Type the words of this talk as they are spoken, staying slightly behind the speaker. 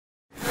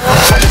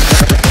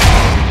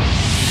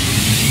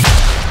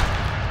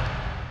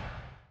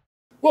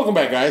Welcome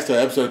back, guys, to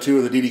episode 2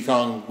 of the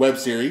DDKONG web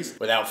series.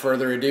 Without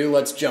further ado,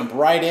 let's jump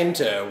right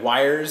into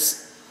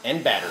wires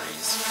and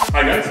batteries.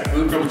 Hi guys,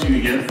 we're coming to you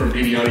again from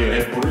DD Audio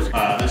headquarters.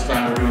 This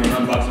time we're doing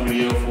an unboxing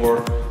video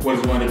for what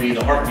is going to be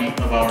the heartbeat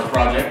of our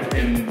project,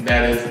 and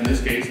that is, in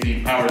this case,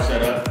 the power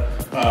setup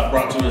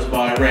brought to us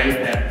by Ray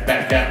at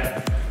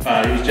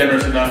BATCAP. He was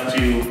generous enough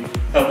to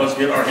help us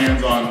get our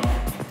hands on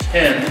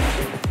 10,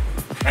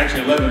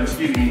 actually 11,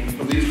 excuse me,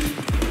 of these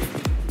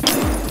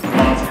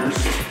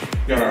monsters.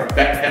 We got our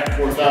BATCAP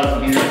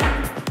 4000 here,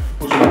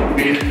 which will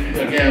be,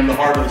 again, the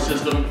heart of the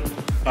system,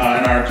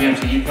 and our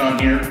GMC Yukon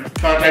here.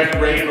 Contacted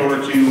Ray in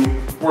order to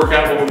work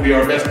out what would be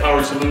our best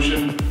power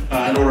solution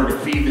in order to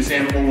feed this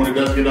animal when it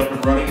does get up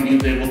and running, and he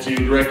was able to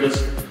direct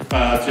us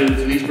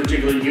to these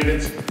particular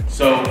units.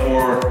 So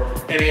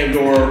for any of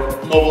your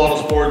mobile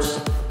auto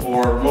sports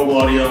or mobile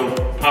audio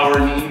power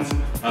needs,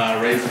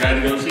 Ray's the guy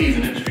to go see. He's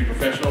an industry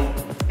professional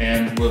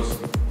and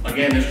was,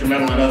 again,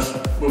 instrumental in us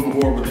moving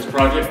forward with this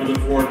project. We look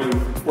forward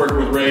to working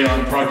with Ray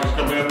on projects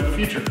coming up in the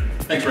future.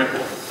 Thanks, Ray.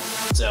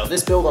 So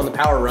this build on the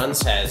power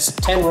runs has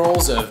 10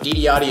 rolls of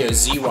DD Audio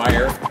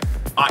Z-wire,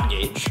 hot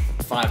gauge,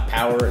 5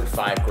 power and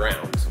 5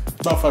 ground.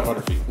 About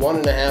 500 feet.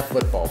 1.5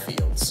 football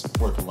fields.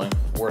 Worth of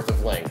length. Worth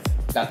of length.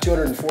 About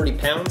 240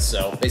 pounds,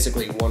 so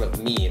basically one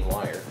of me in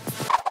wire.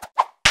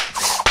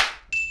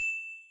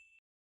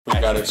 We've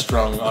got it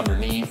strung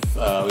underneath,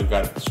 we've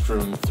got it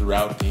strewn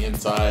throughout the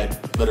inside.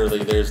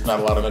 Literally, there's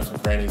not a lot of nooks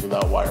and crannies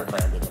without wire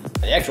crammed in them.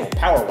 The actual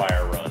power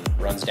wire run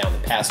runs down the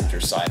passenger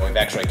side. We've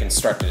actually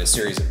constructed a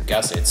series of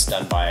gussets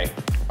done by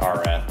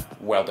our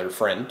welder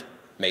friend,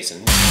 Mason.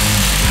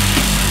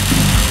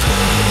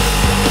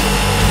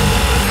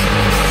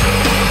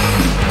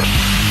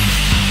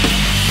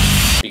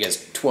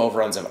 Because 12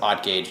 runs of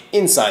hot gauge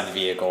inside the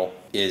vehicle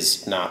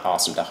is not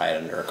awesome to hide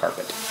under a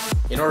carpet.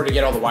 In order to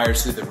get all the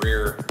wires through the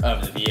rear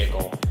of the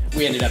vehicle,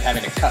 we ended up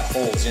having to cut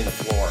holes in the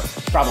floor.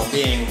 Problem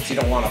being, you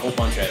don't want a whole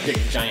bunch of big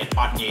giant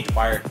hot gauge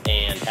wire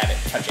and have it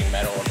touching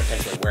metal or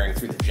potentially wearing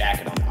through the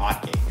jacket on the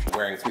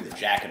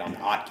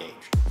hot gauge.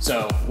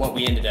 So what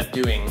we ended up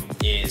doing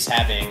is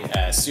having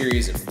a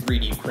series of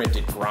 3D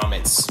printed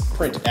grommets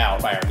printed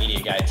out by our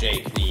media guy,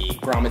 Jake. The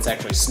grommets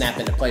actually snap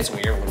into place and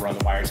we were able to run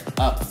the wires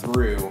up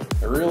through.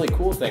 The really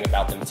cool thing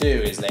about them too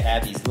is they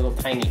had these little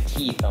tiny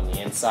teeth on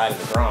the inside of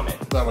the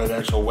grommet. That way the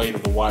actual weight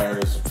of the wire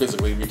is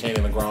physically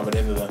retaining the grommet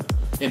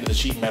into the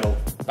sheet metal.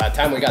 By the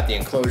time we got the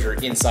enclosure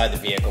inside the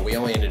vehicle, we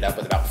only ended up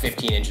with about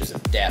 15 inches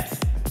of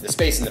depth. The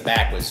space in the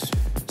back was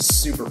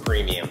super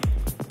premium.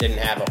 Didn't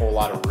have a whole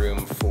lot of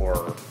room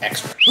for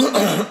extra.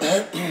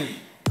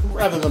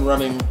 Rather than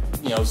running,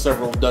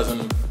 several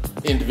dozen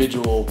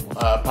individual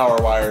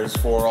power wires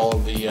for all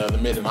of the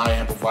mid and high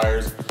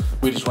amplifiers,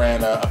 we just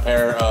ran a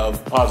pair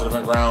of positive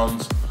and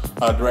grounds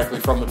directly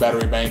from the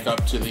battery bank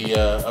up to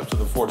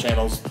the 4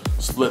 channels,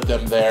 split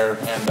them there,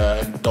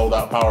 and doled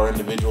out power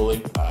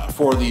individually.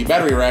 For the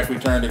battery rack, we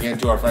turned again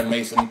to our friend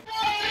Mason.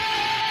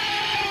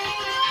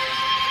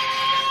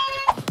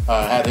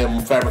 Had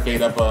him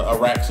fabricate up a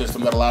rack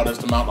system that allowed us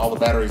to mount all the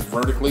batteries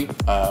vertically.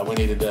 We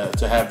needed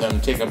to have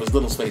them take up as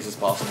little space as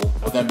possible.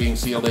 With them being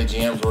sealed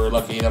AGMs, we were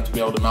lucky enough to be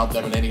able to mount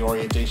them in any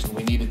orientation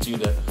we needed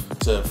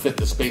to fit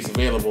the space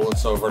available, and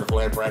so a vertical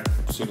amp rack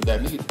suited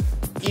that need.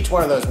 Each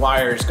one of those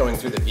wires going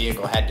through the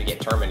vehicle had to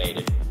get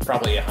terminated.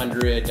 Probably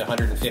 100 to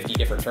 150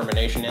 different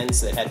termination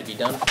ends that had to be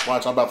done.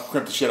 Watch, I'm about to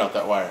crimp the shit out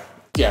that wire.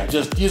 Yeah,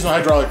 just using a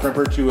hydraulic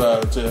crimper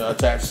to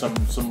attach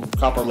some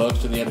copper lugs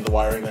to the end of the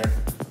wiring there,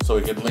 so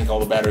we could link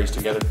all the batteries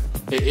together.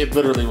 It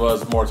literally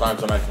was more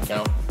times than I can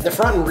count. The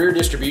front and rear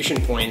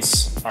distribution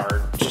points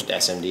are just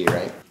SMD,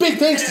 right? Big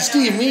thanks to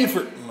Steve Mead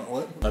for...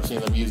 What? I've seen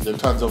them used in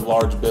tons of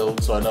large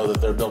builds, so I know that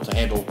they're built to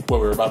handle what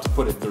we're about to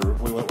put it through.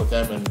 We went with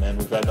them, and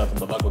we've had nothing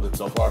but luck with it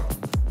so far.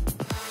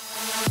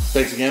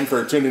 Thanks again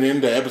for tuning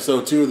in to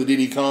episode 2 of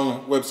the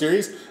DDKONG web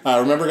series.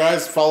 Remember,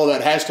 guys, follow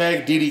that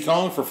hashtag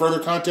DDKONG for further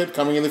content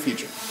coming in the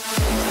future.